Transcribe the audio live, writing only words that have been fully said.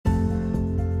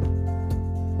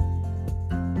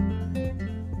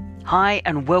Hi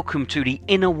and welcome to The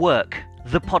Inner Work,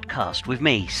 the podcast with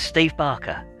me, Steve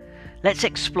Barker. Let's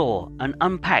explore and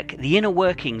unpack the inner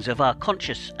workings of our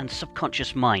conscious and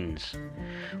subconscious minds,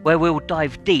 where we'll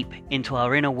dive deep into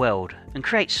our inner world and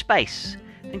create space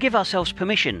and give ourselves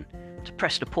permission to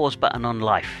press the pause button on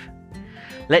life.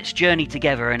 Let's journey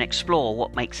together and explore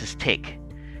what makes us tick,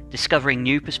 discovering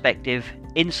new perspective,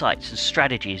 insights and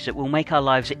strategies that will make our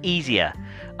lives easier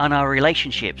and our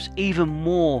relationships even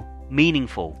more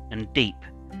meaningful and deep.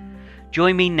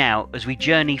 Join me now as we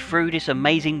journey through this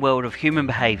amazing world of human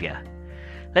behaviour.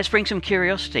 Let's bring some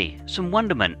curiosity, some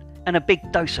wonderment and a big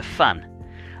dose of fun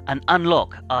and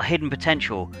unlock our hidden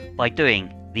potential by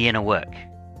doing the inner work.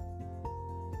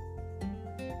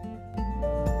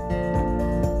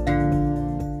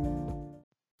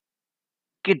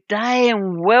 Good day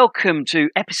and welcome to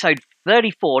episode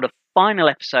 34, the final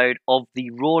episode of the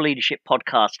Raw Leadership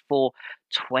Podcast for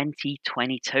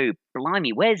 2022.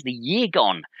 Blimey, where's the year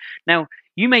gone? Now,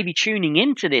 you may be tuning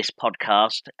into this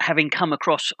podcast having come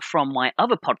across from my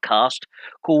other podcast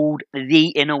called The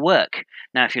Inner Work.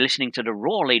 Now, if you're listening to the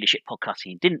Raw Leadership Podcast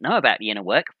and you didn't know about The Inner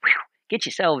Work, get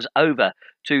yourselves over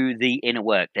to The Inner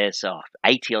Work. There's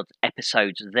 80 odd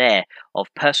episodes there of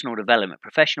personal development,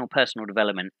 professional personal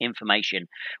development information,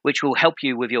 which will help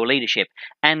you with your leadership.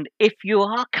 And if you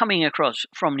are coming across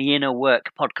from the Inner Work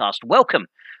podcast, welcome.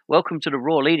 Welcome to the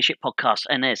Raw Leadership Podcast.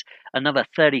 And there's another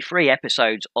 33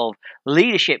 episodes of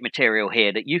leadership material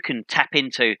here that you can tap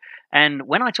into. And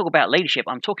when I talk about leadership,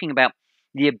 I'm talking about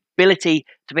the ability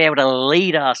to be able to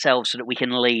lead ourselves so that we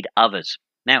can lead others.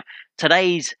 Now,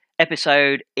 today's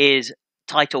episode is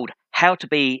titled How to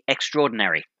Be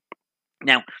Extraordinary.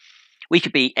 Now, we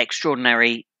could be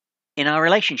extraordinary in our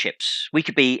relationships. We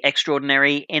could be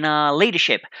extraordinary in our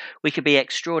leadership. We could be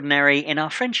extraordinary in our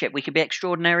friendship. We could be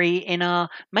extraordinary in our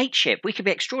mateship. We could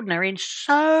be extraordinary in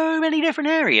so many different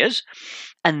areas.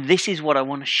 And this is what I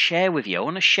want to share with you. I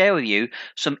want to share with you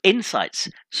some insights,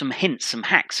 some hints, some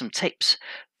hacks, some tips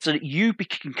so that you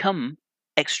can become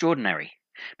extraordinary.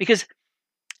 Because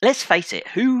let's face it,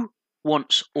 who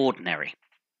wants ordinary?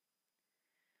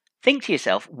 Think to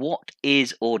yourself, what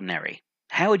is ordinary?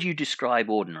 How would you describe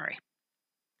ordinary?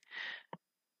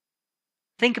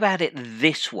 Think about it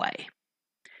this way.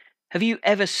 Have you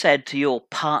ever said to your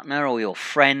partner or your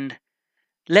friend,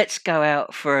 let's go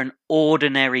out for an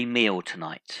ordinary meal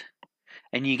tonight?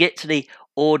 And you get to the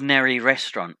ordinary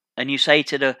restaurant and you say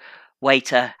to the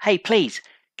waiter, hey, please,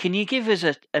 can you give us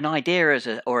an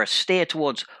idea or a steer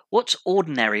towards what's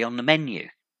ordinary on the menu?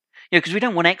 Because we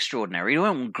don't want extraordinary, we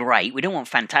don't want great, we don't want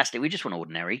fantastic, we just want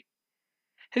ordinary.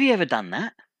 Have you ever done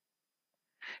that?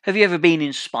 Have you ever been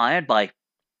inspired by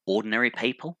ordinary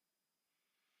people?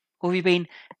 Or have you been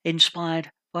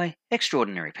inspired by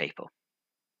extraordinary people?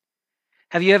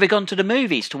 Have you ever gone to the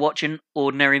movies to watch an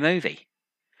ordinary movie?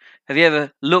 Have you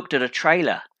ever looked at a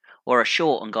trailer or a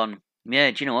short and gone, yeah,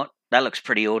 do you know what? That looks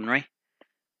pretty ordinary.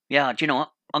 Yeah, do you know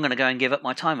what? I'm going to go and give up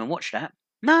my time and watch that.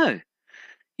 No.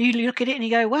 You look at it and you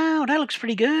go, wow, that looks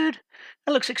pretty good.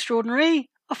 That looks extraordinary.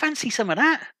 I fancy some of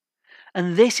that.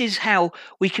 And this is how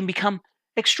we can become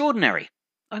extraordinary.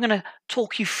 I'm going to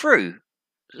talk you through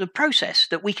the process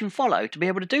that we can follow to be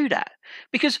able to do that.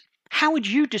 Because how would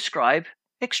you describe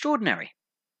extraordinary?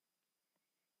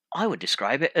 I would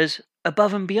describe it as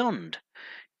above and beyond.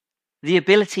 The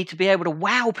ability to be able to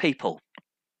wow people.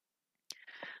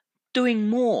 Doing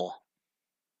more.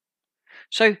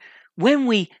 So when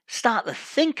we start to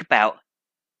think about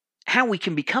how we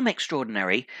can become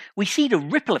extraordinary, we see the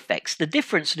ripple effects, the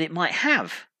difference that it might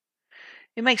have.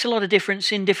 It makes a lot of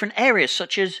difference in different areas,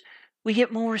 such as we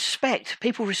get more respect.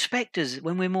 People respect us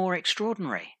when we're more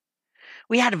extraordinary.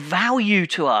 We add value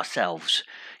to ourselves.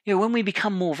 When we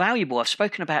become more valuable, I've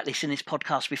spoken about this in this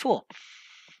podcast before.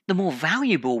 The more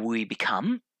valuable we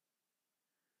become,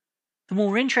 the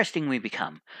more interesting we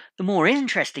become. The more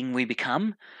interesting we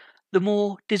become, the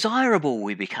more desirable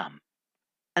we become.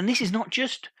 And this is not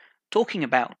just talking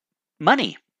about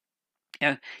money.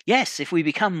 Yes, if we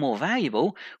become more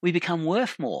valuable, we become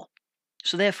worth more.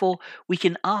 So therefore, we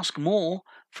can ask more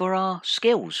for our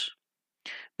skills.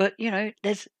 But,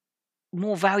 there's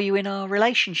more value in our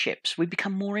relationships. We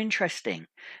become more interesting.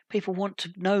 People want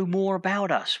to know more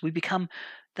about us. We become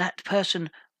that person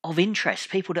of interest.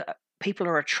 People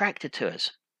are attracted to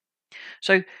us.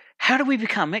 So how do we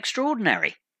become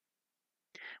extraordinary?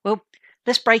 Well,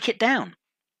 let's break it down.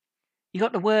 You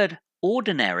got the word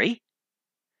ordinary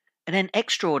and then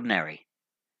extraordinary.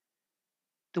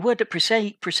 The word that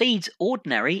precedes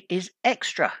ordinary is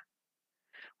extra.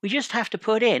 We just have to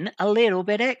put in a little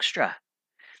bit extra.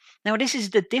 Now, this is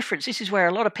the difference. This is where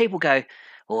a lot of people go,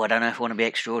 Oh, I don't know if I want to be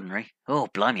extraordinary. Oh,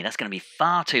 blimey, that's going to be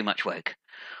far too much work.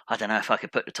 I don't know if I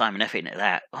could put the time and effort into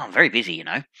that. Oh, I'm very busy, you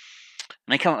know. And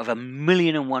they come up with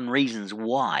 1,000,001 reasons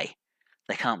why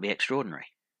they can't be extraordinary.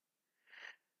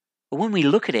 But when we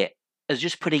look at it as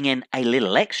just putting in a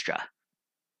little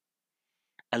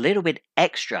bit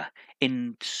extra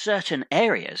in certain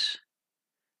areas,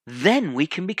 then we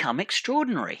can become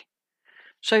extraordinary.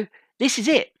 So this is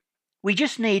it. We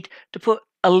just need to put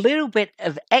a little bit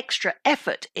of extra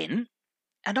effort in,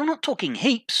 and I'm not talking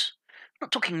heaps, I'm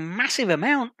not talking massive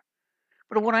amount,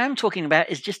 but what I am talking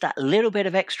about is just that little bit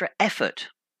of extra effort,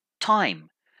 time,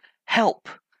 help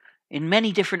in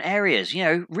many different areas. You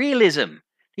know, realism.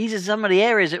 These are some of the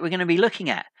areas that we're going to be looking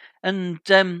at. And,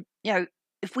 you know,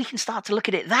 if we can start to look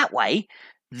at it that way,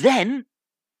 then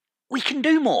we can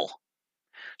do more.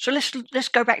 So let's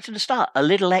go back to the start. A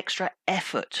little extra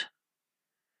effort.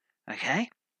 Okay?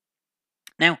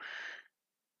 Now,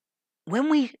 when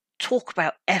we talk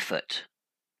about effort,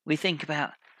 we think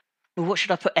about, well, what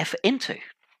should I put effort into?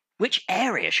 Which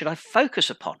area should I focus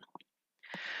upon?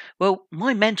 Well,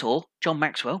 my mentor, John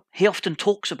Maxwell, he often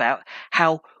talks about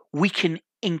how we can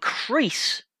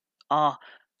increase our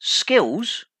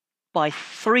skills by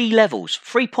 3 levels,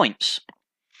 3 points.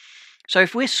 So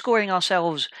if we're scoring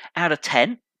ourselves out of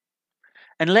 10,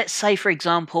 and let's say, for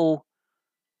example,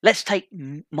 let's take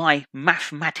my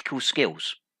mathematical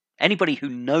skills. Anybody who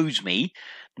knows me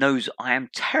knows I am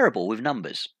terrible with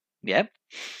numbers. Yeah?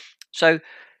 So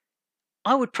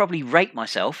I would probably rate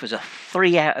myself as a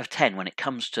 3 out of 10 when it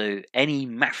comes to any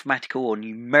mathematical or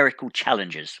numerical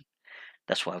challenges.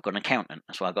 That's why I've got an accountant.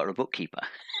 That's why I've got a bookkeeper,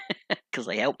 because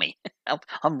they help me.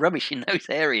 I'm rubbish in those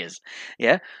areas.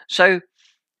 Yeah. So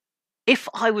if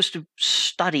I was to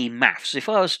study maths, if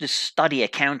I was to study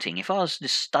accounting, if I was to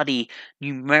study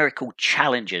numerical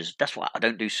challenges, that's why I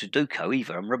don't do Sudoku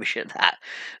either. I'm rubbish at that.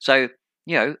 So,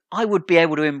 you know, I would be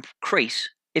able to increase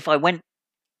if I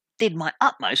did my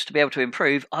utmost to be able to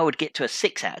improve. I would get to a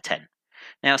 6 out of 10.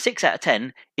 Now, a 6 out of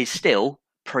 10 is still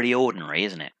pretty ordinary,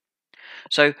 isn't it?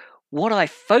 So what I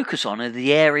focus on are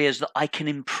the areas that I can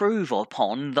improve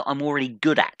upon that I'm already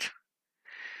good at.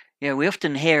 You know, we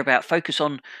often hear about focus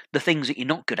on the things that you're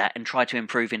not good at and try to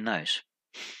improve in those.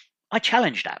 I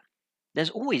challenge that. There's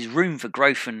always room for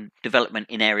growth and development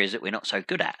in areas that we're not so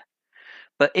good at.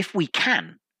 But if we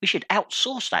can, we should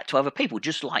outsource that to other people,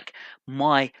 just like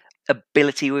my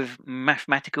ability with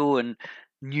mathematical and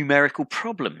numerical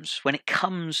problems. When it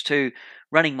comes to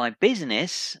running my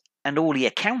business and all the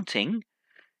accounting,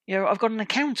 you know, I've got an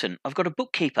accountant, I've got a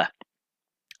bookkeeper,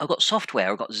 I've got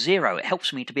software, I've got Xero. It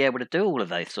helps me to be able to do all of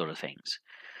those sort of things.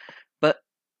 But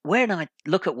when I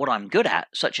look at what I'm good at,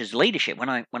 such as leadership, when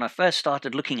I first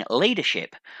started looking at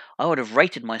leadership, I would have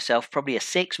rated myself probably a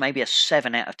 6, maybe a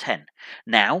 7 out of 10.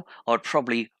 Now, I would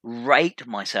probably rate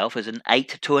myself as an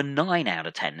 8 to a 9 out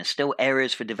of 10. There's still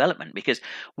areas for development because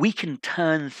we can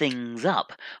turn things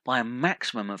up by a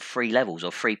maximum of 3 levels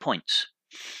or 3 points.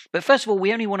 But first of all,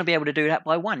 we only want to be able to do that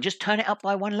by 1. Just turn it up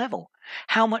by 1 level.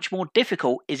 How much more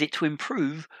difficult is it to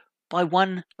improve by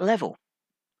 1 level?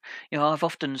 You know, I've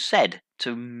often said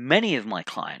to many of my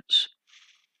clients,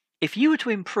 if you were to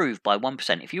improve by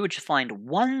 1%, if you were to find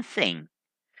one thing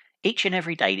each and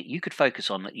every day that you could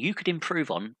focus on, that you could improve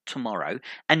on tomorrow,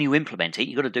 and you implement it,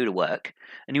 you've got to do the work,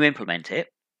 and you implement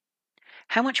it,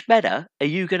 how much better are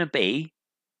you going to be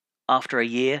after a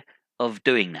year of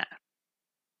doing that?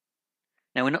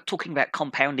 Now, we're not talking about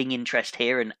compounding interest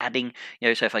here and adding, you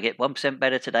know, so if I get 1%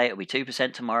 better today, it'll be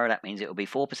 2% tomorrow. That means it'll be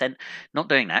 4%. Not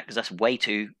doing that because that's way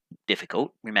too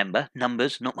difficult. Remember,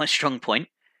 numbers, not my strong point.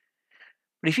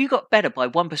 But if you got better by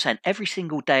 1% every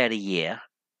single day of the year,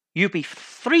 you'd be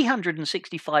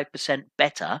 365%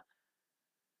 better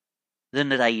than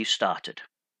the day you started.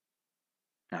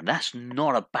 Now, that's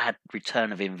not a bad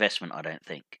return of investment, I don't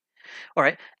think. All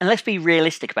right, and let's be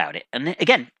realistic about it. And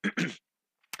again,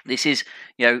 this is,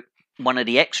 you know, one of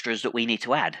the extras that we need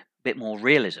to add, a bit more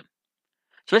realism.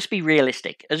 So let's be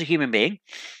realistic. As a human being,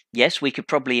 yes, we could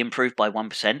probably improve by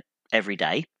 1% every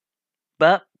day.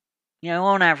 But, you know,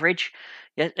 on average,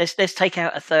 yeah, let's take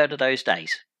out a third of those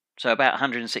days. So about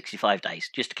 165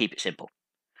 days, just to keep it simple.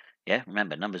 Yeah,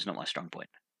 remember, numbers not my strong point.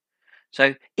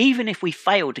 So even if we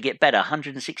failed to get better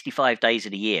 165 days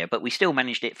of the year, but we still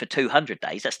managed it for 200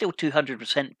 days, that's still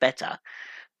 200% better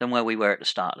than where we were at the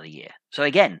start of the year. So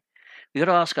again, we've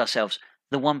got to ask ourselves,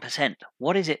 the 1%,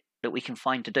 what is it that we can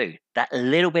find to do? That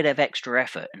little bit of extra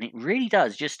effort, and it really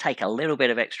does just take a little bit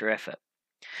of extra effort.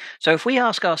 So if we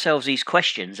ask ourselves these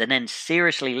questions and then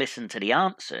seriously listen to the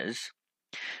answers,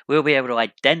 we'll be able to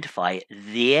identify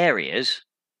the areas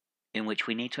in which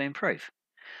we need to improve,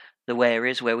 the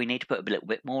areas where we need to put a little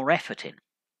bit more effort in.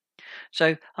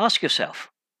 So ask yourself,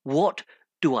 what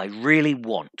do I really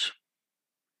want?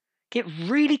 Get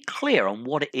really clear on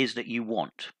what it is that you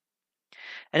want.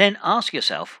 And then ask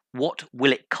yourself, what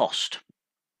will it cost?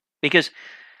 Because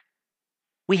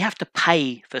we have to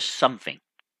pay for something.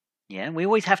 Yeah, we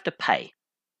always have to pay.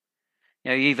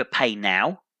 You either pay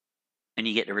now and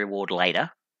you get the reward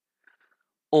later,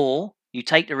 or you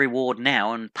take the reward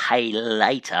now and pay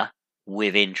later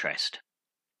with interest.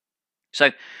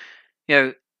 So,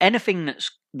 anything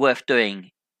that's worth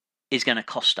doing is going to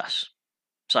cost us.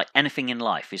 It's like anything in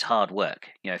life is hard work.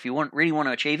 If you really want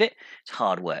to achieve it, it's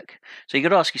hard work. So you've got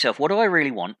to ask yourself, what do I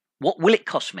really want? What will it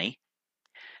cost me?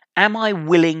 Am I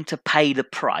willing to pay the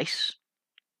price?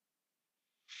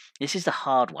 This is the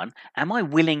hard one. Am I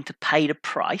willing to pay the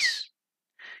price?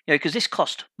 Because this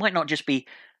cost might not just be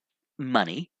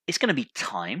money, it's going to be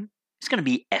time, it's going to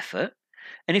be effort.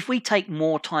 And if we take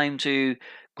more time to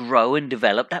grow and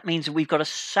develop, that means that we've got to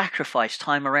sacrifice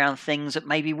time around things that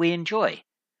maybe we enjoy.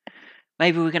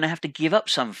 Maybe we're going to have to give up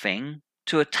something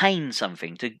to attain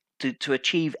something, to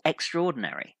achieve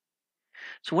extraordinary.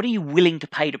 So what are you willing to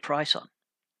pay the price on?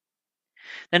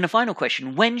 Then the final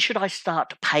question, when should I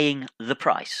start paying the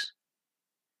price?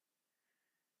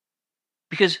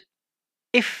 Because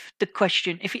if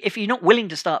you're not willing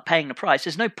to start paying the price,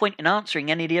 there's no point in answering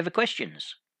any of the other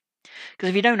questions. Because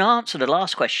if you don't answer the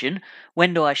last question,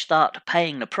 when do I start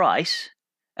paying the price,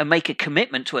 and make a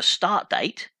commitment to a start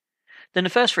date, then the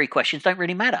first three questions don't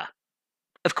really matter.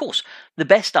 Of course, the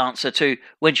best answer to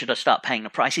when should I start paying the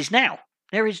price is now.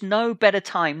 There is no better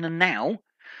time than now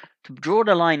to draw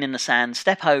the line in the sand,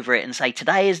 step over it and say,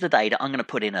 today is the day that I'm going to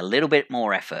put in a little bit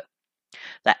more effort.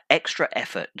 That extra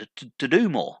effort to do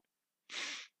more.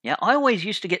 Yeah, I always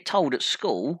used to get told at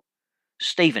school,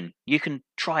 Stephen, you can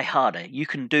try harder, you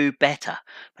can do better.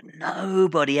 But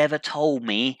nobody ever told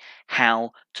me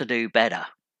how to do better.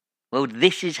 Well,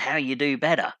 this is how you do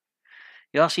better.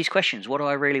 You ask these questions, what do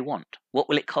I really want? What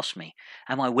will it cost me?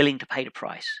 Am I willing to pay the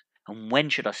price? And when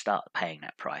should I start paying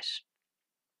that price?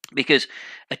 Because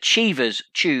achievers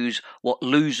choose what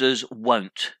losers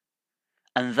won't.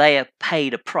 And they are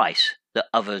paid a price that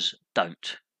others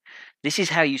don't. This is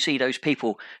how you see those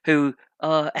people who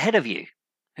are ahead of you,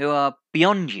 who are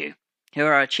beyond you, who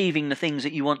are achieving the things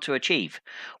that you want to achieve.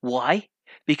 Why?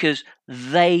 Because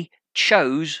they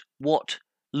chose what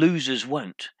losers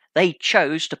won't. They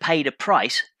chose to pay the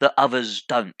price that others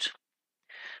don't.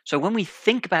 So when we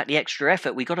think about the extra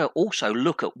effort, we've got to also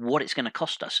look at what it's going to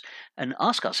cost us and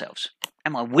ask ourselves,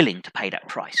 am I willing to pay that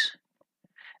price?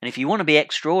 And if you want to be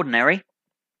extraordinary,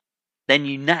 then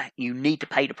you need to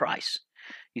pay the price.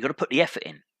 You've got to put the effort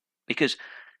in, because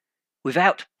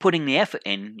without putting the effort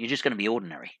in, you're just going to be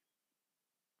ordinary.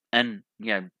 And,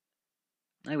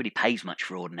 nobody pays much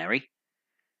for ordinary.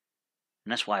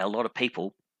 And that's why a lot of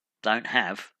people don't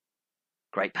have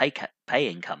great pay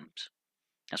incomes.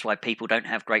 That's why people don't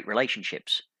have great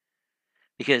relationships,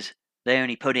 because they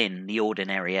only put in the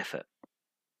ordinary effort.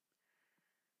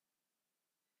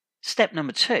 Step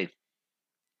number 2,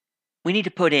 we need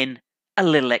to put in a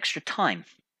little extra time.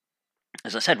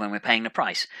 As I said, when we're paying the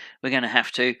price, we're going to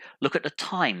have to look at the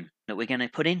time that we're going to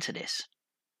put into this.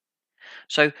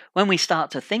 So when we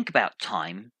start to think about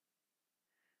time,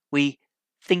 we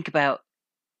think about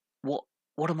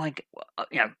what am I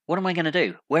going to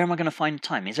do? Where am I going to find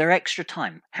time? Is there extra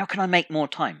time? How can I make more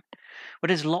time? Well,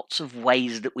 there's lots of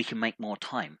ways that we can make more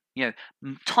time.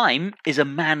 Time is a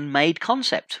man-made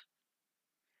concept.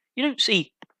 You don't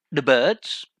see the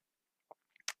birds,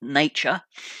 nature,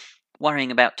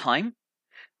 worrying about time.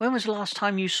 When was the last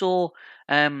time you saw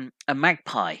a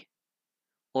magpie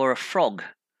or a frog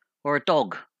or a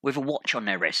dog with a watch on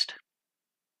their wrist?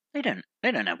 They don't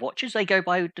have watches. They go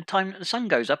by the time that the sun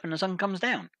goes up and the sun comes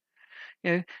down.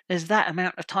 There's that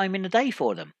amount of time in the day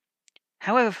for them.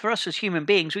 However, for us as human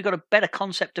beings, we've got a better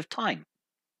concept of time.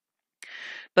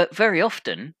 But very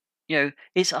often,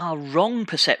 it's our wrong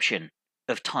perception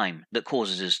of time that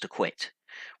causes us to quit.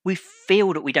 We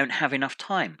feel that we don't have enough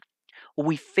time, or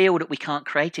we feel that we can't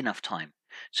create enough time.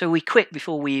 So we quit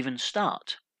before we even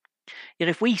start. Yet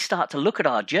if we start to look at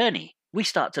our journey, we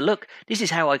start to look, this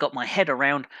is how I got my head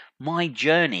around my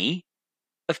journey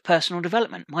of personal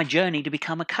development, my journey to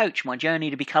become a coach, my journey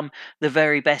to become the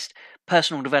very best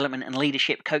personal development and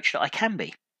leadership coach that I can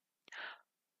be.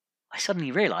 I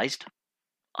suddenly realized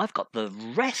I've got the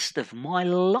rest of my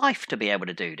life to be able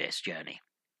to do this journey.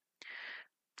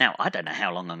 Now, I don't know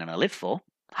how long I'm going to live for.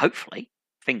 Hopefully,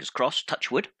 fingers crossed,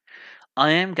 touch wood,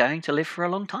 I am going to live for a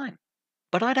long time.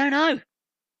 But I don't know.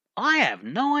 I have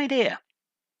no idea.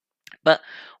 But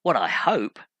what I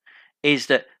hope is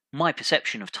that my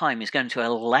perception of time is going to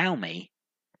allow me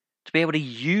to be able to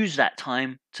use that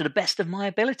time to the best of my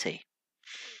ability.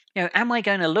 Am I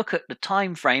going to look at the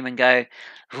time frame and go,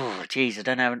 oh, geez, I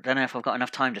don't know if I've got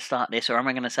enough time to start this, or am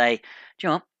I going to say, do you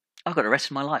know what? I've got the rest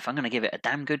of my life. I'm going to give it a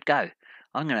damn good go.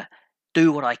 I'm going to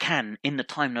do what I can in the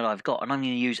time that I've got, and I'm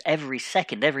going to use every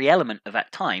second, every element of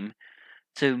that time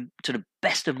to the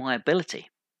best of my ability.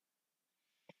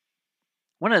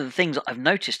 One of the things that I've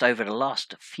noticed over the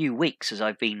last few weeks as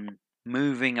I've been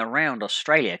moving around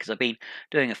Australia, because I've been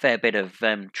doing a fair bit of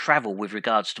travel with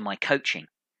regards to my coaching,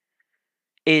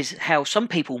 is how some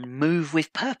people move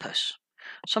with purpose.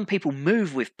 Some people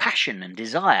move with passion and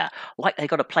desire, like they've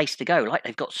got a place to go, like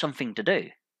they've got something to do.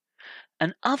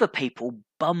 And other people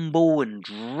bumble and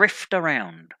drift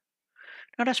around.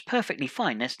 Now, that's perfectly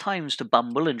fine. There's times to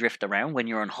bumble and drift around when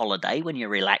you're on holiday, when you're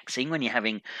relaxing, when you're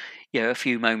having, a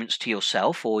few moments to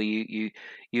yourself, or you're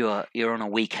on a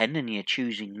weekend and you're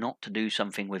choosing not to do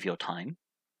something with your time.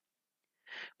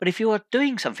 But if you are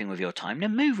doing something with your time,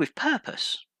 then move with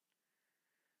purpose.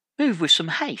 Move with some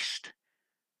haste.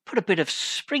 Put a bit of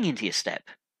spring into your step.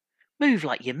 Move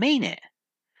like you mean it.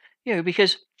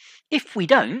 Because if we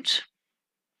don't,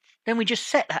 then we just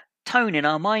set that tone in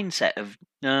our mindset of,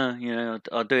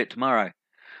 I'll do it tomorrow.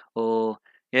 Or,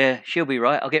 yeah, she'll be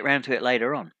right, I'll get round to it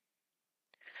later on.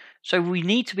 So we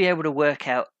need to be able to work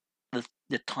out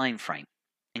the time frame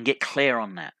and get clear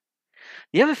on that.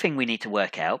 The other thing we need to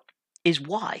work out is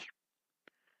why.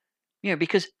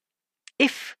 Because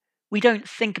if we don't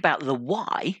think about the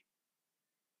why,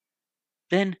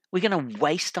 then we're going to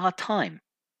waste our time.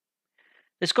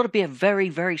 There's got to be a very,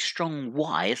 very strong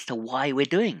why as to why we're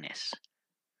doing this.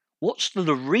 What's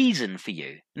the reason for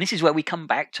you? And this is where we come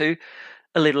back to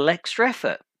a little extra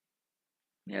effort.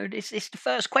 It's the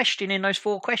first question in those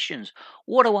 4 questions.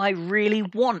 What do I really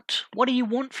want? What do you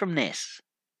want from this?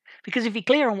 Because if you're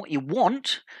clear on what you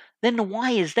want, then the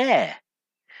why is there.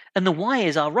 And the why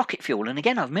is our rocket fuel. And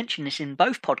again, I've mentioned this in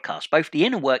both podcasts, both the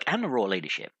inner work and the raw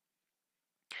leadership.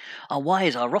 Our why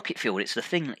is our rocket fuel. It's the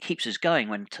thing that keeps us going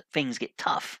when things get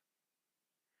tough.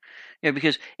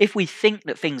 Because if we think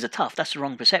that things are tough, that's the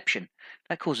wrong perception.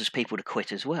 That causes people to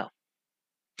quit as well.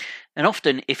 And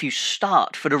often, if you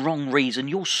start for the wrong reason,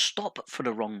 you'll stop for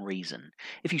the wrong reason.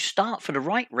 If you start for the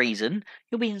right reason,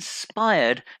 you'll be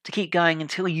inspired to keep going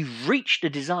until you've reached the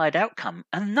desired outcome,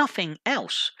 and nothing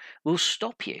else will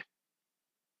stop you.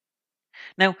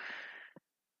 Now,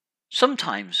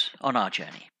 sometimes on our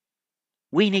journey,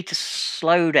 we need to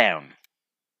slow down.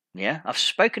 Yeah, I've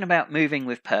spoken about moving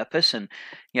with purpose and,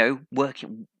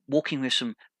 walking with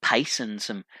some pace and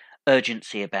some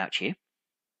urgency about you.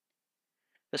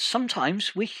 But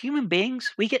sometimes we human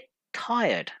beings, we get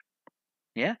tired.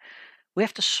 Yeah, we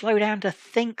have to slow down to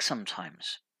think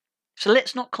sometimes. So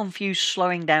let's not confuse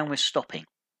slowing down with stopping.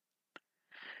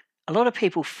 A lot of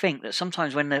people think that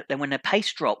sometimes when their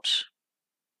pace drops,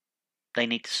 they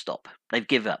need to stop. They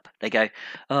give up. They go,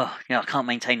 I can't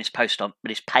maintain this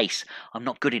pace. I'm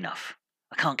not good enough.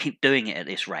 I can't keep doing it at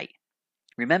this rate.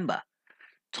 Remember,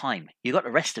 time. You've got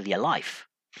the rest of your life.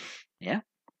 Yeah?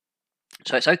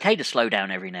 So it's okay to slow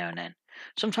down every now and then.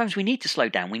 Sometimes we need to slow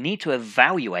down. We need to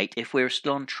evaluate if we're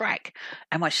still on track.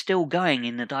 Am I still going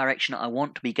in the direction that I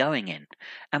want to be going in?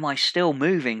 Am I still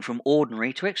moving from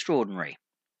ordinary to extraordinary?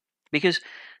 Because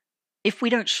if we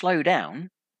don't slow down,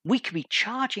 we could be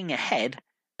charging ahead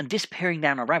and disappearing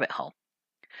down a rabbit hole.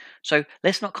 So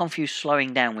let's not confuse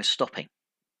slowing down with stopping.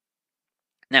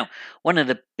 Now, one of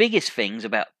the biggest things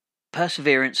about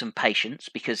perseverance and patience,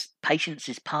 because patience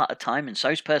is part of time and so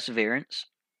is perseverance,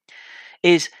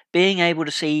 is being able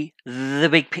to see the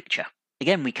big picture.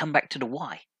 Again, we come back to the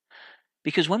why.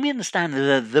 Because when we understand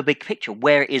the big picture,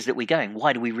 where it is that we're going,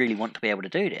 why do we really want to be able to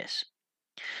do this,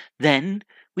 then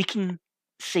we can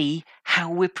see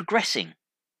how we're progressing.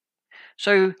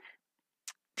 So,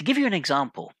 to give you an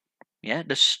example,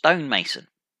 the stonemason.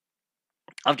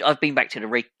 I've been back to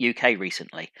the UK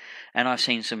recently, and I've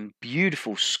seen some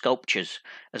beautiful sculptures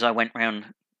as I went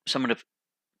around some of the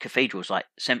cathedrals, like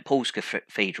St Paul's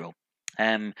Cathedral.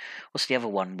 What's the other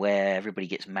one where everybody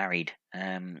gets married?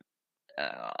 I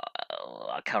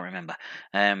can't remember,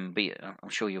 but I'm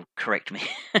sure you'll correct me.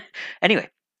 Anyway,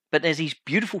 but there's these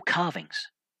beautiful carvings,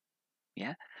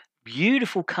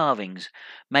 beautiful carvings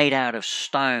made out of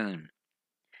stone.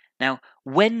 Now,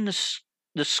 when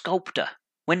the sculptor,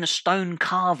 when the stone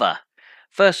carver,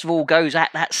 first of all goes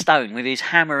at that stone with his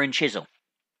hammer and chisel,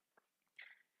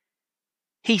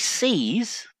 he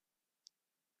sees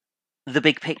the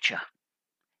big picture.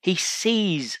 He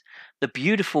sees the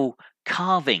beautiful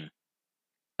carving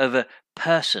of a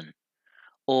person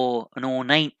or an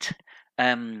ornate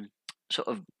sort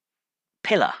of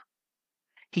pillar.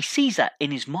 He sees that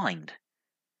in his mind.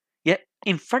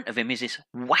 In front of him is this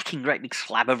whacking great big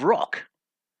slab of rock.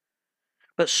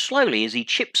 But slowly, as he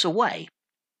chips away,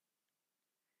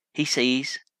 he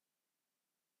sees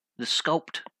the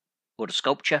sculpture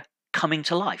coming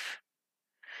to life.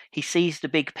 He sees the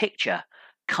big picture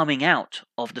coming out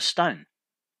of the stone.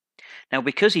 Now,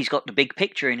 because he's got the big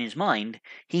picture in his mind,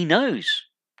 he knows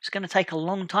it's going to take a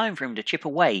long time for him to chip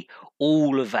away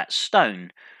all of that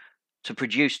stone to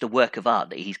produce the work of art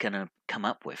that he's going to come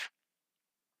up with.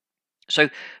 So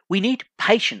we need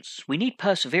patience, we need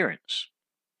perseverance.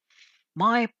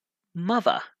 My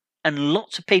mother and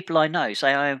lots of people I know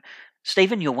say,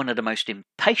 Stephen, you're one of the most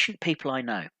impatient people I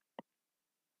know.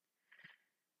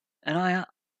 And I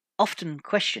often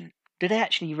question, do they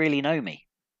actually really know me?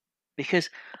 Because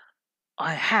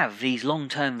I have these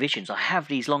long-term visions, I have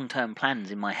these long-term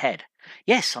plans in my head.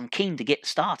 Yes, I'm keen to get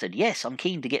started. Yes, I'm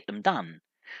keen to get them done.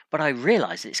 But I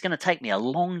realise that it's going to take me a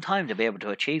long time to be able to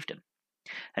achieve them.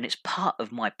 And it's part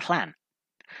of my plan.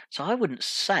 So I wouldn't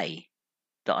say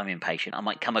that I'm impatient. I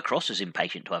might come across as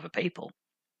impatient to other people.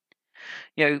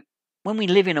 You know, when we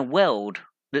live in a world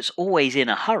that's always in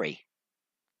a hurry,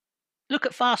 look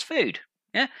at fast food.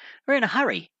 Yeah, we're in a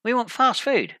hurry. We want fast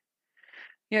food.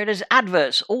 You know, there's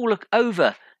adverts all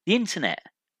over the internet.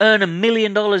 Earn $1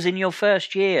 million in your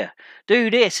first year. Do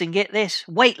this and get this.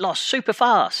 Weight loss super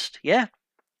fast. Yeah,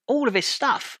 all of this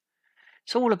stuff.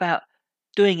 It's all about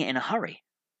doing it in a hurry.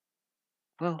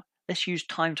 Well, let's use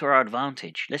time to our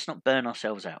advantage. Let's not burn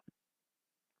ourselves out.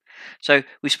 So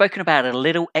we've spoken about a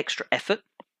little extra effort,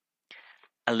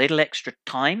 a little extra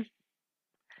time.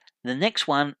 The next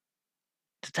one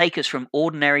to take us from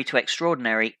ordinary to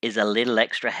extraordinary is a little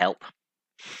extra help.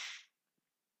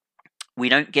 We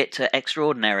don't get to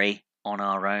extraordinary on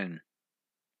our own.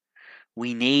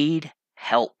 We need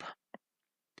help.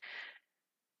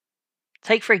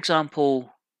 Take, for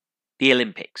example, the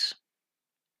Olympics.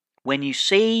 When you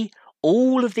see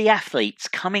all of the athletes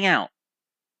coming out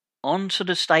onto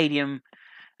the stadium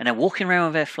and they're walking around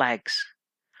with their flags,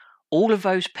 all of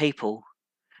those people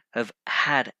have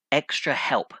had extra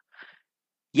help.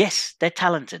 Yes, they're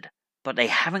talented, but they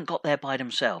haven't got there by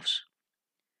themselves.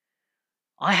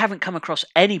 I haven't come across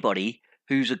anybody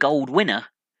who's a gold winner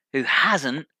who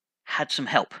hasn't had some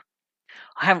help.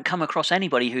 I haven't come across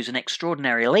anybody who's an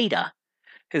extraordinary leader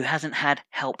who hasn't had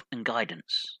help and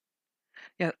guidance.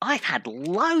 You know, I've had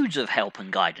loads of help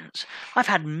and guidance. I've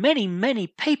had many, many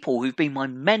people who've been my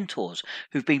mentors,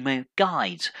 who've been my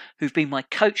guides, who've been my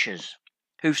coaches,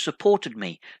 who've supported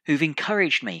me, who've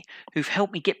encouraged me, who've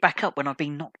helped me get back up when I've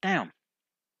been knocked down.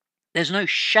 There's no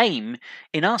shame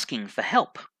in asking for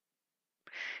help.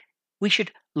 We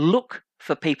should look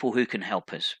for people who can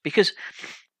help us because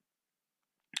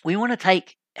we want to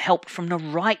take help from the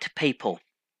right people.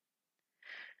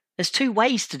 There's two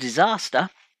ways to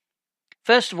disaster.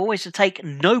 First of all is to take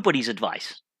nobody's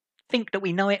advice. Think that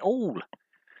we know it all.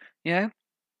 You know?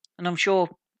 And I'm sure,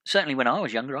 certainly when I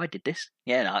was younger, I did this.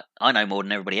 Yeah, I know more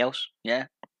than everybody else. Yeah.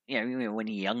 You know, when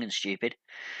you're young and stupid.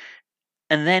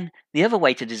 And then the other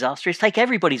way to disaster is take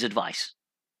everybody's advice.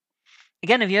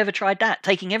 Again, have you ever tried that?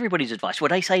 Taking everybody's advice. Well,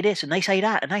 they say this and they say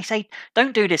that and they say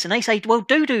don't do this and they say, well,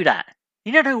 do that.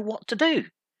 You don't know what to do.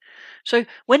 So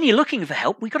when you're looking for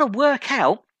help, we've got to work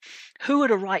out who are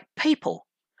the right people,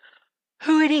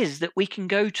 who it is that we can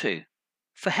go to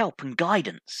for help and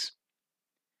guidance.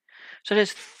 So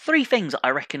there's 3 things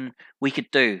I reckon we could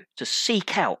do to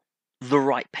seek out the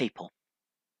right people.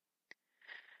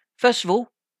 First of all,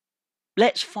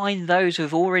 let's find those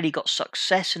who've already got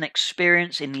success and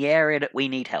experience in the area that we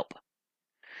need help.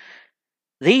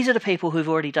 These are the people who've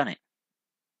already done it.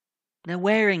 They're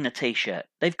wearing the t-shirt.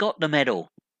 They've got the medal.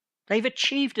 They've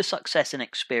achieved a success and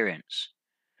experience.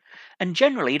 And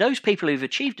generally, those people who've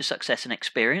achieved a success and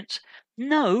experience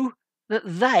know that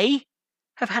they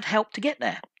have had help to get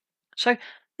there. So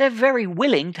they're very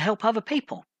willing to help other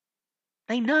people.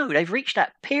 They know they've reached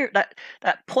that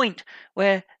point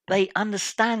where they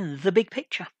understand the big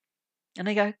picture. And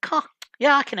they go,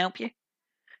 yeah, I can help you.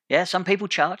 Yeah, some people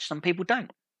charge, some people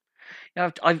don't.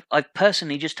 You know, I've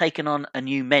personally just taken on a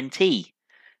new mentee,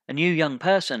 a new young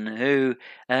person who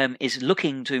is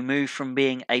looking to move from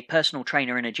being a personal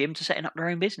trainer in a gym to setting up their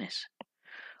own business.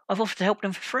 I've offered to help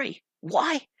them for free.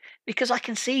 Why? Because I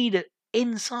can see that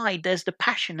inside there's the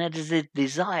passion, there's the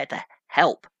desire to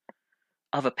help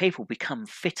other people become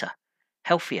fitter,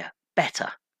 healthier,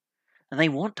 better. And they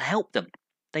want to help them.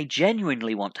 They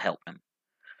genuinely want to help them.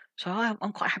 So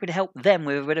I'm quite happy to help them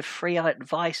with a bit of free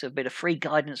advice, a bit of free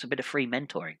guidance, a bit of free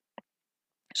mentoring.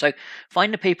 So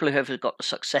find the people who have got the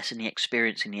success and the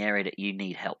experience in the area that you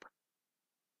need help.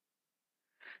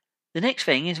 The next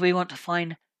thing is we want to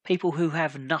find people who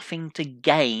have nothing to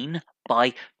gain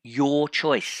by your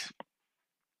choice.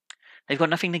 They've got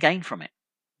nothing to gain from it.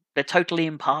 They're totally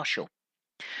impartial.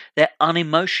 They're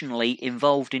unemotionally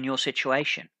involved in your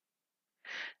situation.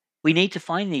 We need to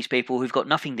find these people who've got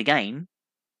nothing to gain,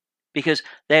 because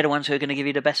they're the ones who are going to give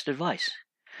you the best advice.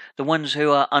 The ones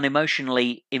who are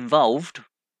unemotionally involved,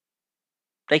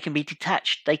 they can be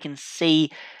detached. They can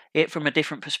see it from a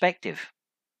different perspective.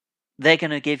 They're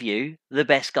going to give you the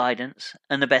best guidance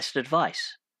and the best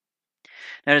advice.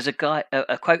 Now, there's a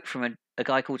quote from a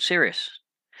guy called Sirius.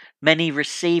 Many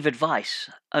receive advice,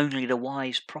 only the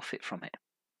wise profit from it.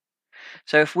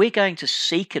 So if we're going to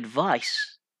seek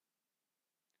advice,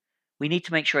 we need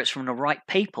to make sure it's from the right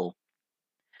people.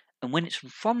 And when it's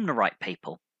from the right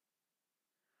people,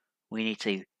 we need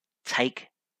to take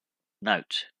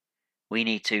note. We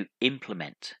need to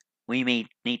implement. We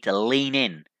need to lean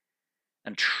in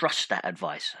and trust that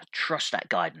advice, trust that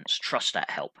guidance, trust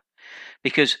that help.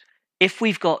 Because if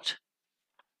we've got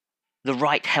the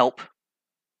right help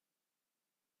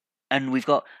and we've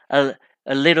got a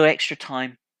little extra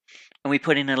time and we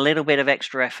put in a little bit of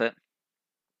extra effort,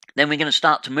 then we're going to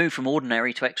start to move from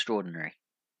ordinary to extraordinary.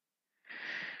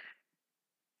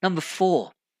 Number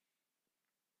 4,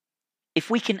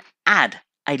 if we can add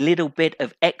a little bit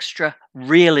of extra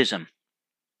realism,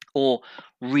 or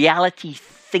reality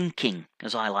thinking,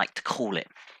 as I like to call it,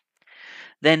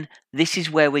 then this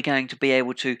is where we're going to be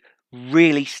able to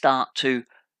really start to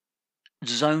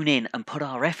zone in and put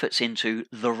our efforts into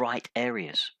the right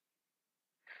areas.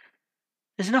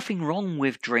 There's nothing wrong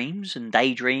with dreams and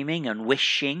daydreaming and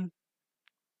wishing,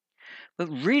 but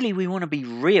really we want to be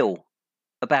real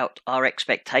about our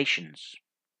expectations.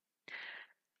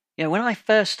 You know, when I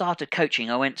first started coaching,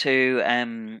 I went to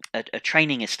a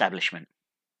training establishment,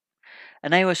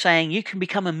 and they were saying you can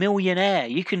become a millionaire.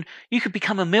 You could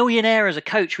become a millionaire as a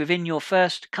coach within your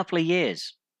first couple of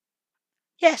years.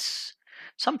 Yes,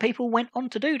 some people went on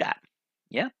to do that.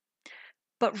 Yeah,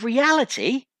 but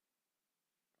reality,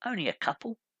 only a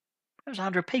couple. There was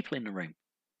 100 people in the room.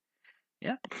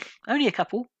 Yeah, only a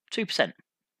couple, 2%,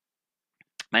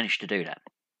 managed to do that.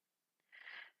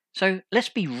 So let's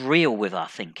be real with our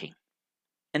thinking.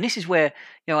 And this is where,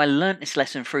 I learnt this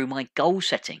lesson through my goal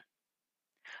setting.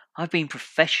 I've been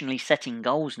professionally setting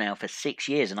goals now for 6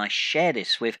 years, and I share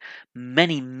this with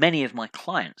many, many of my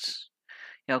clients.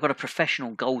 I've got a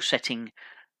professional goal setting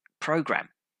program,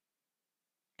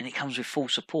 and it comes with full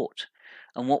support.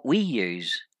 And what we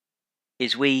use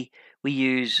is we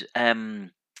use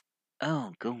SMART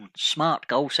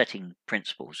goal setting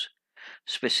principles: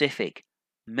 specific,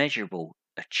 measurable,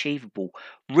 achievable,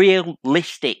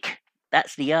 realistic.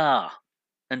 That's the R.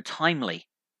 And timely.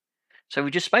 So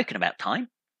we've just spoken about time.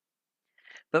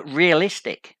 But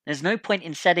realistic. There's no point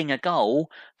in setting a goal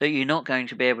that you're not going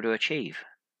to be able to achieve.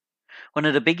 One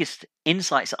of the biggest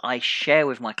insights that I share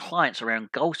with my clients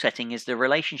around goal setting is the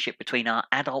relationship between our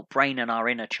adult brain and our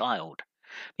inner child.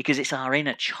 Because it's our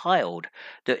inner child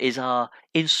that is our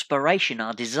inspiration,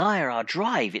 our desire, our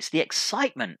drive. It's the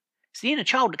excitement. It's the inner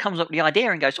child that comes up with the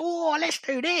idea and goes, oh, let's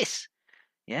do this.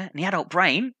 Yeah, and the adult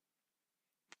brain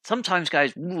sometimes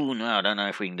goes, ooh, no, I don't know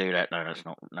if we can do that. No, that's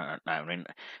not. No,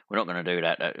 we're not going to do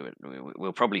that.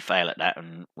 We'll probably fail at that,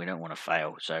 and we don't want to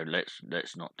fail. So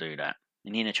let's not do that.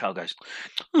 And the inner child goes,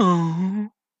 oh,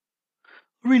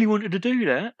 I really wanted to do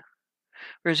that.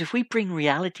 Whereas if we bring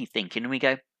reality thinking and we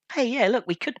go, hey, yeah, look,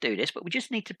 we could do this, but we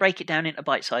just need to break it down into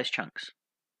bite-sized chunks.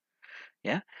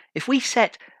 Yeah, if we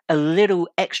set a little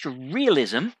extra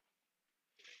realism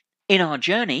in our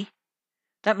journey,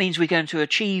 that means we're going to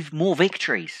achieve more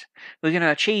victories. We're going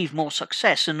to achieve more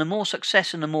success. And the more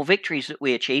success and the more victories that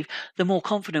we achieve, the more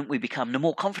confident we become. The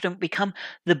more confident we become,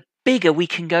 the bigger we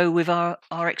can go with our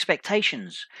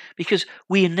expectations. Because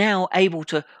we are now able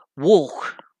to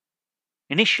walk.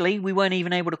 Initially, we weren't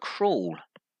even able to crawl.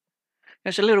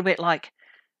 It's a little bit like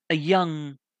a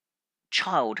young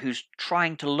child who's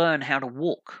trying to learn how to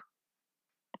walk.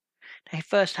 They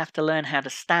first have to learn how to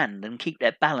stand and keep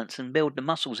their balance and build the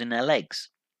muscles in their legs.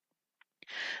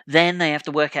 Then they have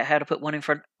to work out how to put one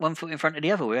foot in front of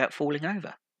the other without falling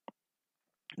over.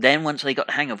 Then once they got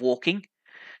the hang of walking,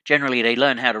 generally they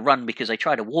learn how to run because they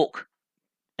try to walk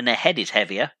and their head is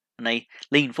heavier and they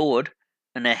lean forward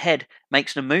and their head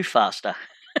makes them move faster.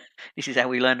 This is how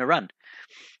we learn to run.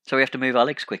 So we have to move our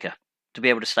legs quicker to be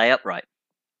able to stay upright.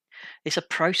 It's a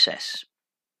process.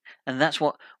 And that's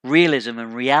what realism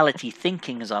and reality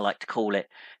thinking, as I like to call it,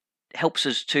 helps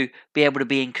us to be able to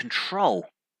be in control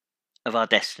of our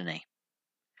destiny.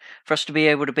 For us to be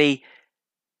able to be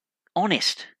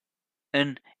honest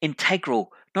and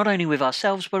integral, not only with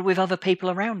ourselves, but with other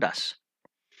people around us.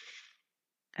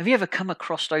 Have you ever come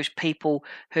across those people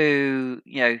who,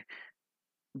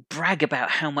 brag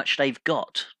about how much they've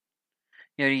got.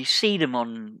 You see them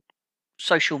on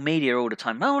social media all the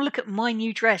time. Oh, look at my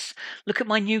new dress. Look at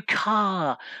my new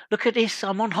car. Look at this.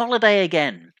 I'm on holiday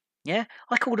again. Yeah,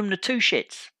 I call them the two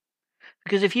shits.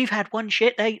 Because if you've had one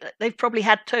shit, they've probably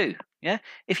had two. Yeah,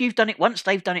 if you've done it once,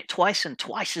 they've done it twice, and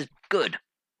twice as good.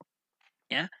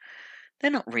 Yeah, they're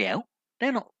not real.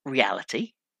 They're not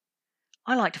reality.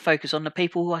 I like to focus on the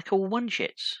people who I call one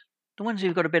shits. The ones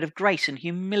who've got a bit of grace and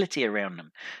humility around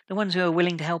them. The ones who are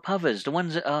willing to help others. The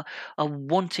ones that are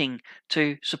wanting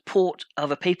to support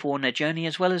other people on their journey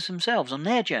as well as themselves on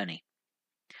their journey.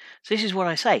 So this is what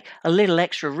I say. A little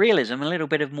extra realism, a little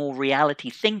bit of more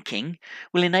reality thinking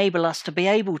will enable us to be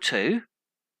able to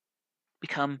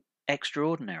become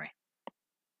extraordinary.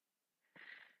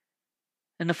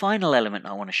 And the final element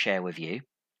I want to share with you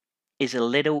is a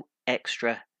little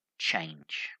extra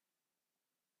change.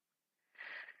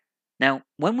 Now,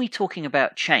 when we're talking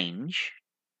about change,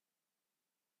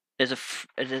 there's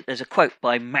a quote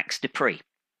by Max De Pree,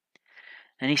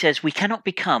 and he says, "We cannot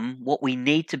become what we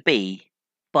need to be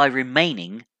by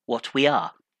remaining what we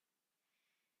are."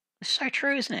 It's so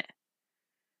true, isn't it?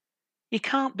 You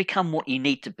can't become what you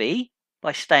need to be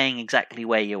by staying exactly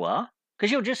where you are,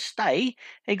 because you'll just stay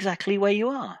exactly where you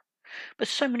are. But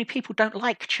so many people don't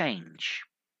like change.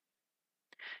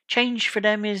 Change for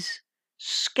them is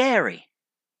scary.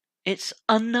 It's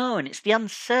unknown. It's the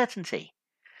uncertainty.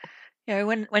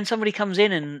 When somebody comes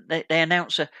in and they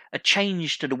announce a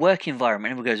change to the work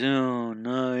environment, everyone goes, "Oh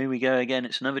no, here we go again.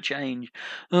 It's another change.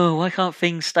 Oh, why can't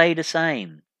things stay the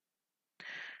same?"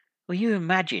 Well, you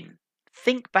imagine.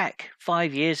 Think back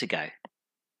 5 years ago.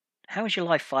 How was your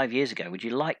life 5 years ago? Would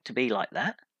you like to be like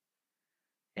that?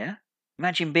 Yeah.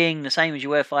 Imagine being the same as you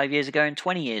were 5 years ago in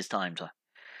 20 years' time.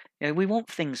 We want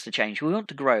things to change. We want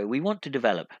to grow. We want to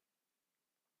develop.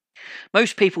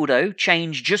 Most people, though,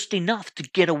 change just enough to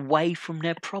get away from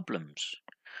their problems,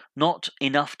 not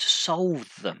enough to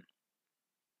solve them.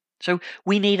 So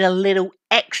we need a little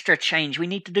extra change. We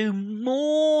need to do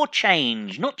more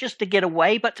change, not just to get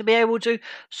away, but to be able to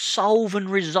solve and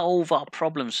resolve our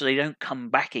problems so they don't come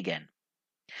back again.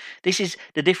 This is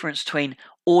the difference between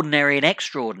ordinary and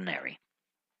extraordinary.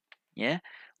 Yeah?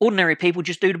 Ordinary people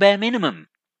just do the bare minimum.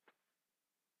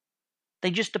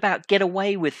 They just about get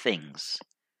away with things.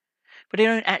 But they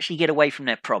don't actually get away from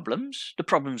their problems. The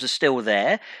problems are still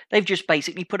there. They've just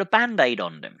basically put a Band-Aid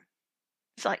on them.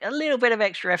 It's like a little bit of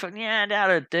extra effort. Yeah,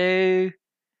 that'll do.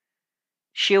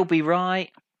 She'll be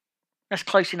right. That's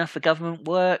close enough for government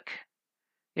work.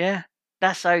 Yeah,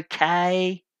 that's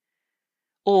okay.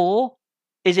 Or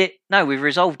is it, no, we've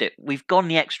resolved it. We've gone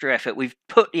the extra effort. We've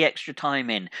put the extra time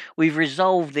in. We've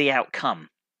resolved the outcome.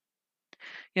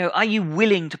 Are you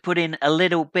willing to put in a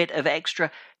little bit of extra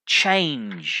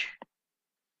change?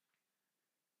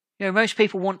 Most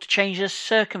people want to change their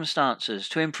circumstances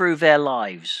to improve their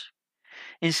lives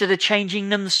instead of changing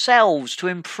themselves to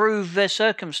improve their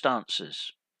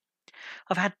circumstances.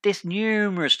 I've had this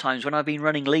numerous times when I've been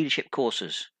running leadership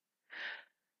courses.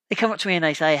 They come up to me and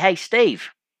they say, "Hey,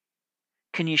 Steve,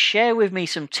 can you share with me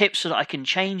some tips so that I can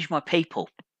change my people?"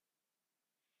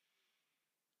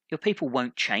 Your people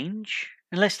won't change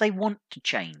unless they want to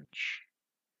change.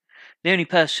 The only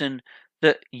person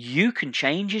that you can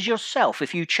change is yourself.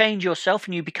 If you change yourself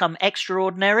and you become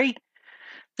extraordinary,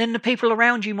 then the people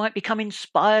around you might become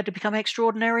inspired to become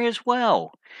extraordinary as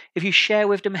well. If you share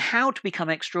with them how to become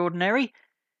extraordinary,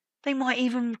 they might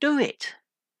even do it.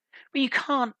 But you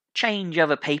can't change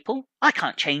other people. I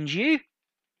can't change you.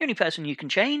 The only person you can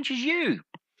change is you.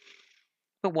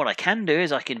 But what I can do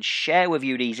is I can share with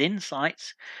you these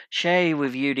insights, share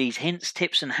with you these hints,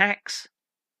 tips, and hacks.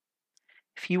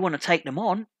 If you want to take them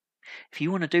on, if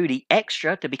you want to do the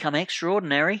extra to become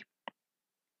extraordinary,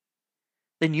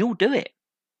 then you'll do it.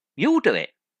 You'll do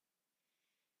it.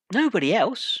 Nobody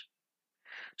else.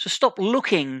 So stop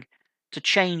looking to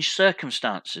change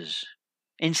circumstances.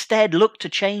 Instead, look to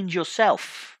change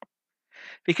yourself.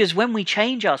 Because when we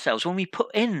change ourselves, when we put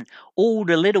in all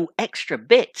the little extra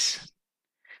bits,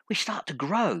 we start to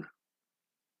grow.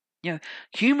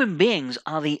 Human beings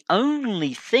are the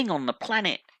only thing on the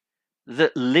planet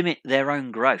that limit their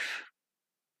own growth.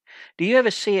 Do you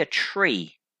ever see a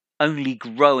tree only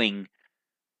growing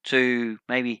to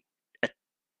maybe a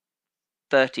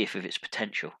 30th of its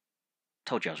potential?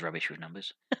 Told you I was rubbish with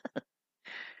numbers.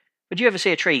 But do you ever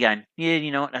see a tree going, "Yeah,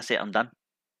 you know what, that's it, I'm done"?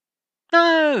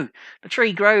 No! The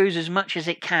tree grows as much as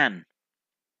it can.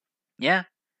 Yeah?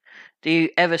 Do you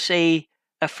ever see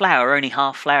a flower only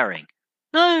half flowering?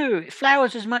 No! It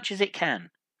flowers as much as it can.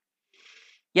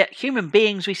 Yet human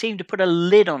beings, we seem to put a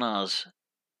lid on ours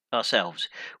ourselves.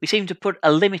 We seem to put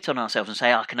a limit on ourselves and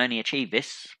say, I can only achieve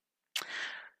this.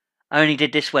 I only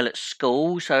did this well at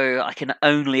school, so I can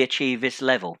only achieve this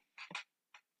level.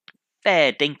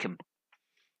 Fair dinkum.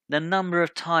 The number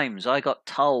of times I got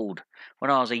told when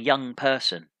I was a young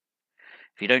person,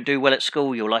 if you don't do well at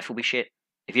school, your life will be shit.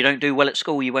 If you don't do well at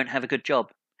school, you won't have a good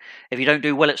job. If you don't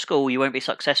do well at school, you won't be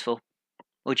successful.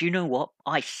 Well, do you know what?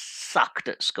 I sucked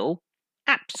at school.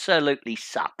 Absolutely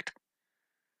sucked.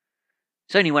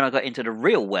 It's only when I got into the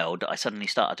real world that I suddenly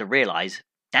started to realise,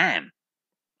 damn,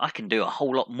 I can do a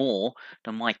whole lot more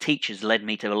than my teachers led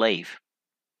me to believe.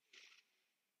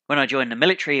 When I joined the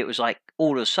military, it was like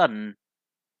all of a sudden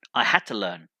I had to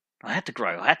learn, I had to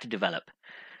grow, I had to develop.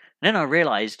 And then I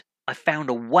realised I found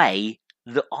a way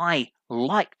that I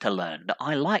like to learn, that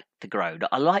I like to grow, that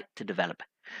I like to develop.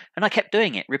 And I kept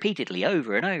doing it repeatedly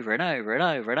over and over and over and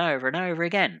over and over and over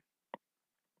again.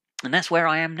 And that's where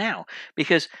I am now.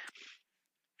 Because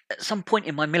at some point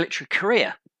in my military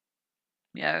career,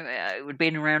 it would have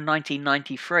been around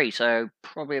 1993, so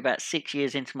probably about 6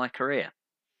 years into my career,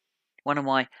 one of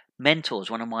my mentors,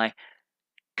 one of my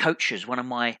coaches, one of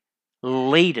my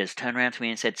leaders turned around to me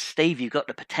and said, Steve, you've got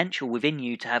the potential within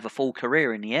you to have a full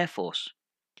career in the Air Force.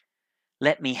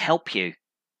 Let me help you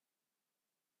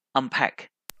unpack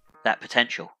that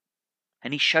potential.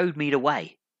 And he showed me the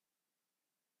way.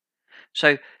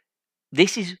 So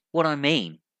this is what I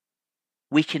mean.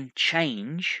 We can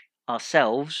change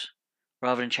ourselves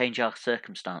rather than change our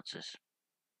circumstances.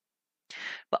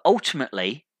 But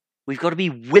ultimately, we've got to be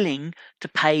willing to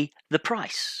pay the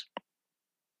price.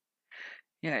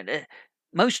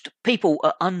 Most people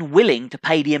are unwilling to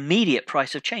pay the immediate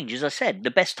price of change. As I said, the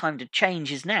best time to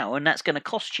change is now, and that's going to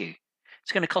cost you.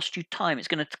 It's going to cost you time. It's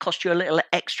going to cost you a little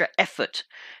extra effort.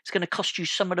 It's going to cost you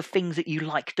some of the things that you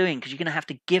like doing because you're going to have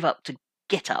to give up to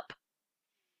get up.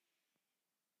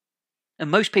 And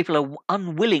most people are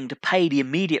unwilling to pay the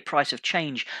immediate price of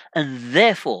change, and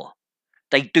therefore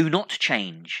they do not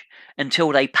change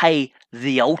until they pay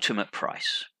the ultimate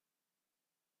price.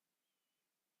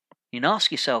 You can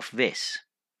ask yourself this.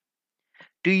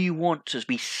 Do you want to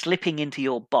be slipping into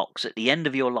your box at the end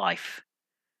of your life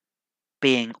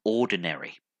being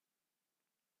ordinary?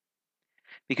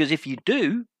 Because if you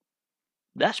do,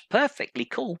 that's perfectly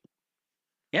cool.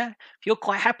 Yeah, if you're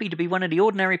quite happy to be one of the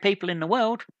ordinary people in the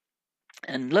world,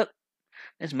 and look,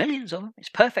 there's millions of them, it's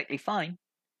perfectly fine.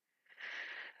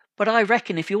 But I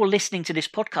reckon if you're listening to this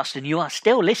podcast, and you are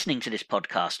still listening to this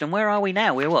podcast, and where are we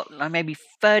now? We're like maybe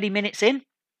 30 minutes in?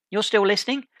 You're still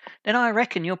listening? Then I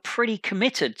reckon you're pretty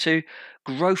committed to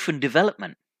growth and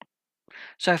development.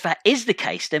 So if that is the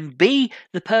case, then be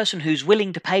the person who's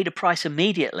willing to pay the price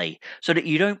immediately so that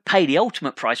you don't pay the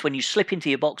ultimate price when you slip into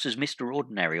your box as Mr.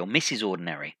 Ordinary or Mrs.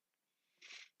 Ordinary.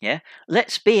 Yeah?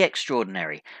 Let's be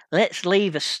extraordinary. Let's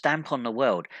leave a stamp on the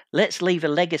world. Let's leave a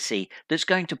legacy that's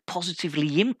going to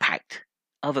positively impact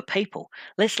other people.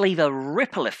 Let's leave a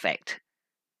ripple effect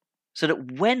so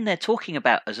that when they're talking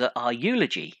about us at our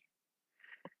eulogy,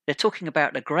 they're talking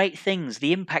about the great things,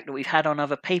 the impact that we've had on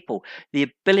other people, the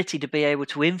ability to be able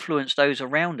to influence those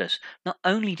around us. Not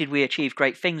only did we achieve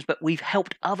great things, but we've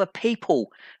helped other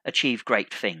people achieve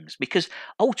great things. Because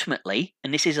ultimately,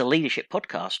 and this is a leadership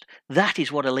podcast, that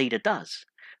is what a leader does.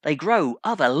 They grow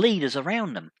other leaders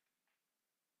around them.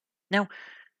 Now,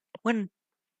 when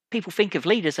people think of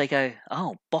leaders, they go,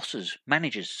 oh, bosses,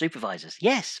 managers, supervisors.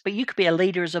 Yes, but you could be a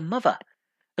leader as a mother,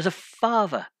 as a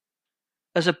father,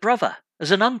 as a brother, as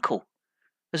an uncle,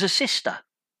 as a sister,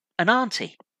 an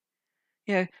auntie.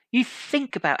 You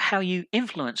think about how you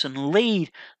influence and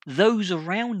lead those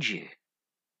around you.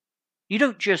 You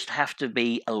don't just have to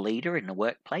be a leader in the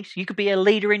workplace. You could be a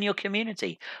leader in your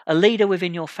community, a leader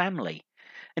within your family.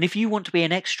 And if you want to be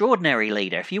an extraordinary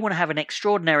leader, if you want to have an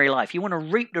extraordinary life, you want to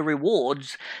reap the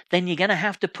rewards, then you're going to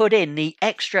have to put in the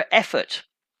extra effort.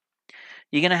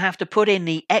 You're going to have to put in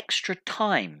the extra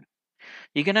time.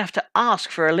 You're going to have to ask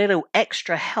for a little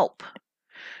extra help.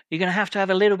 You're going to have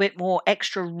a little bit more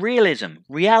extra realism,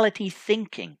 reality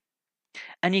thinking.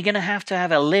 And you're going to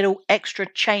have a little extra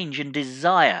change and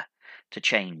desire to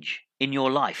change in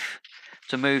your life,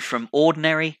 to move from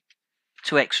ordinary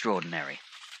to extraordinary.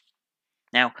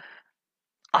 Now,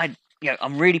 I'm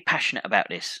really passionate about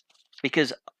this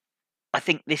because I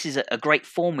think this is a great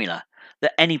formula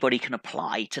that anybody can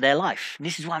apply to their life. And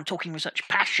this is why I'm talking with such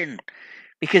passion,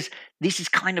 because this is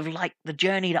kind of like the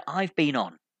journey that I've been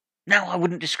on. Now, I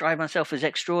wouldn't describe myself as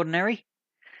extraordinary.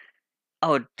 I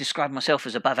would describe myself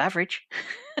as above average,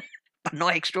 but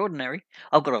not extraordinary.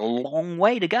 I've got a long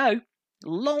way to go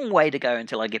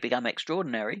until I become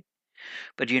extraordinary.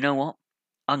 But you know what?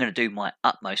 I'm going to do my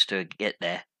utmost to get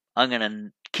there. I'm going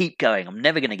to keep going. I'm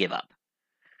never going to give up.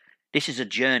 This is a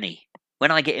journey.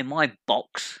 When I get in my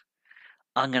box,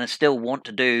 I'm going to still want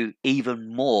to do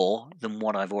even more than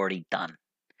what I've already done.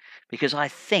 Because I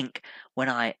think when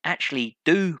I actually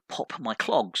do pop my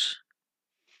clogs,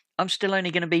 I'm still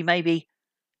only going to be maybe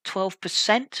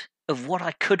 12% of what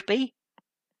I could be.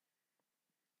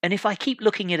 And if I keep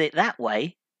looking at it that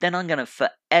way, then I'm going to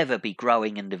forever be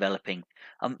growing and developing.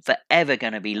 I'm forever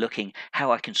going to be looking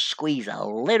how I can squeeze a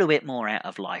little bit more out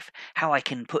of life, how I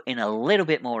can put in a little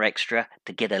bit more extra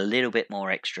to get a little bit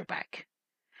more extra back.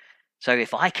 So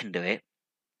if I can do it,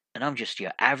 and I'm just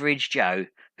your average Joe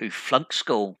who flunked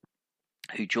school,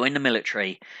 who joined the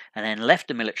military, and then left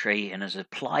the military and has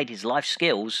applied his life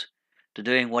skills to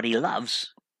doing what he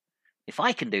loves, if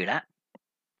I can do that,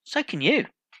 so can you.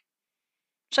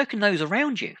 So can those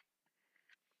around you.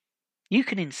 You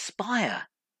can inspire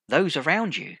those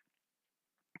around you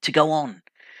to go on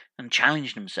and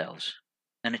challenge themselves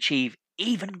and achieve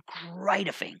even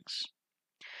greater things.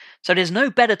 So there's no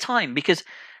better time, because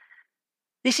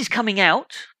this is coming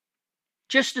out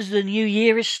just as the new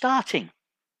year is starting.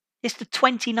 It's the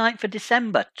 29th of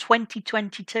December,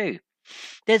 2022.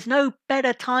 There's no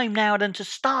better time now than to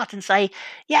start and say,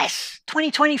 yes,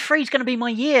 2023 is going to be my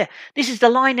year. This is the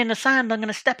line in the sand. I'm going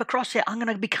to step across it. I'm going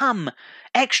to become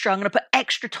extra. I'm going to put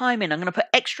extra time in. I'm going to put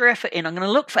extra effort in. I'm going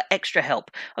to look for extra help.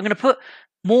 I'm going to put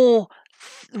more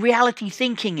reality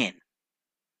thinking in.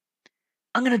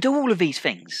 I'm going to do all of these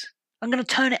things. I'm going to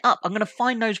turn it up. I'm going to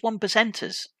find those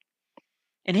 1%ers.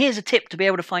 And here's a tip to be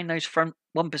able to find those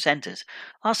 1%ers.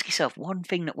 Ask yourself one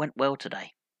thing that went well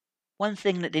today. One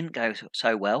thing that didn't go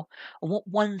so well, and what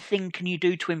one thing can you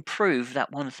do to improve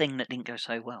that one thing that didn't go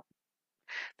so well?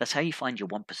 That's how you find your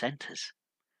 1%ers.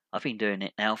 I've been doing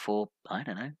it now for, I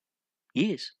don't know,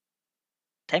 years.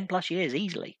 10 plus years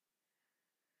easily.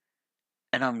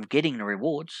 And I'm getting the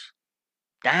rewards.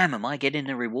 Damn, am I getting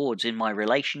the rewards in my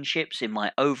relationships, in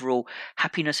my overall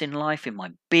happiness in life, in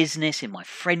my business, in my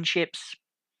friendships.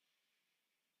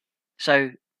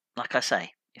 So, like I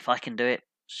say, if I can do it,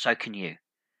 so can you.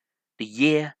 The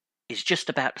year is just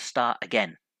about to start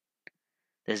again.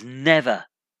 There's never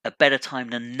a better time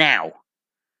than now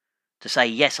to say,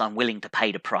 yes, I'm willing to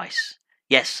pay the price.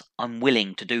 Yes, I'm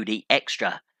willing to do the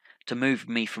extra to move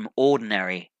me from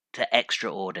ordinary to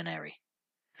extraordinary.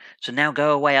 So now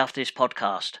go away after this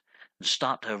podcast and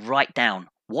start to write down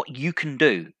what you can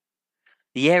do,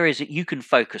 the areas that you can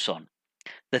focus on,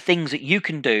 the things that you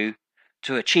can do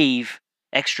to achieve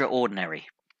extraordinary.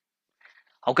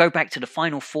 I'll go back to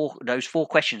the those four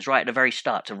questions right at the very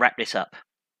start to wrap this up.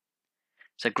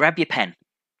 So grab your pen,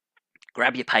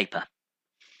 grab your paper.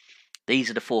 These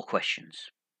are the 4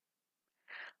 questions.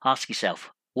 Ask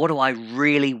yourself, what do I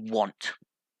really want?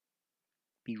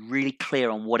 Be really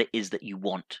clear on what it is that you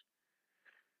want.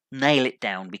 Nail it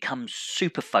down, become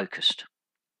super focused.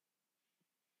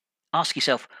 Ask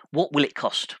yourself, what will it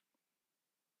cost?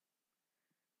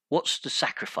 What's the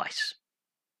sacrifice?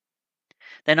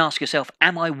 Then ask yourself,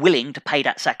 am I willing to pay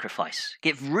that sacrifice?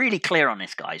 Get really clear on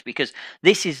this, guys, because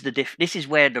this is this is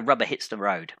where the rubber hits the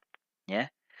road. Yeah?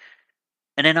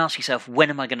 And then ask yourself,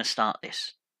 when am I going to start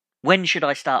this? When should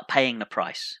I start paying the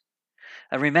price?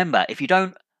 And remember, if you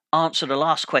don't answer the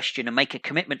last question and make a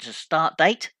commitment to start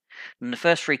date, then the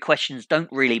first 3 questions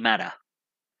don't really matter.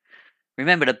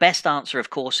 Remember, the best answer, of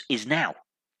course, is now.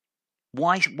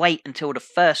 Why wait until the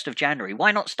 1st of January?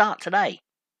 Why not start today?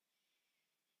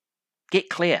 Get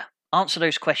clear, answer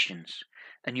those questions,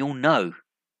 and you'll know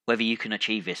whether you can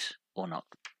achieve this or not.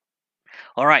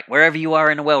 All right, wherever you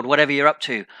are in the world, whatever you're up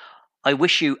to, I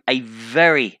wish you a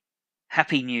very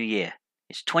happy new year.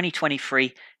 It's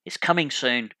 2023, it's coming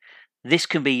soon. This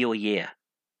can be your year.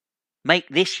 Make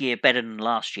this year better than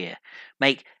last year.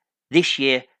 Make this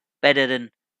year better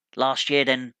than last year,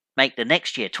 then make the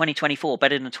next year, 2024,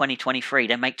 better than 2023,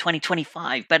 then make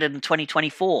 2025 better than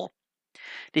 2024.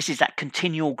 This is that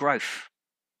continual growth.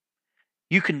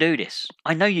 You can do this.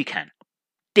 I know you can.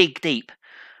 Dig deep.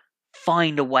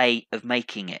 Find a way of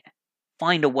making it.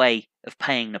 Find a way of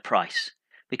paying the price,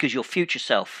 because your future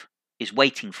self is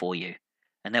waiting for you,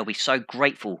 and they'll be so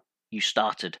grateful you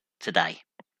started today.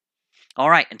 All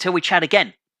right, until we chat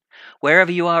again,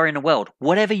 wherever you are in the world,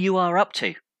 whatever you are up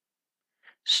to,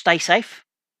 stay safe,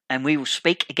 and we will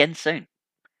speak again soon.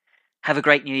 Have a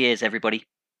great New Year's, everybody.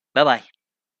 Bye-bye.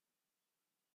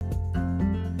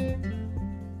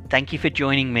 Thank you for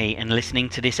joining me and listening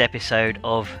to this episode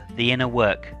of The Inner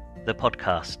Work, the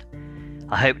podcast.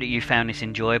 I hope that you found this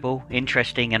enjoyable,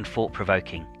 interesting, and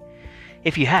thought-provoking.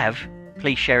 If you have,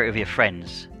 please share it with your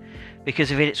friends,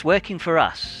 because if it's working for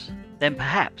us, then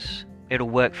perhaps it'll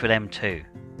work for them too.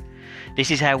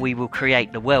 This is how we will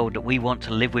create the world that we want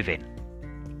to live within.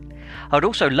 I'd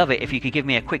also love it if you could give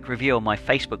me a quick review on my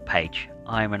Facebook page,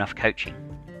 I Am Enough Coaching.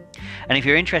 And if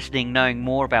you're interested in knowing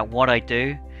more about what I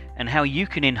do and how you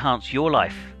can enhance your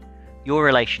life, your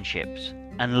relationships,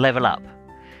 and level up,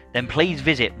 then please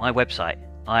visit my website,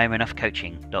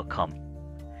 IamEnoughCoaching.com.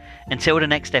 Until the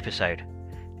next episode,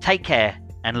 take care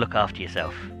and look after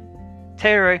yourself.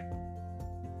 Teru!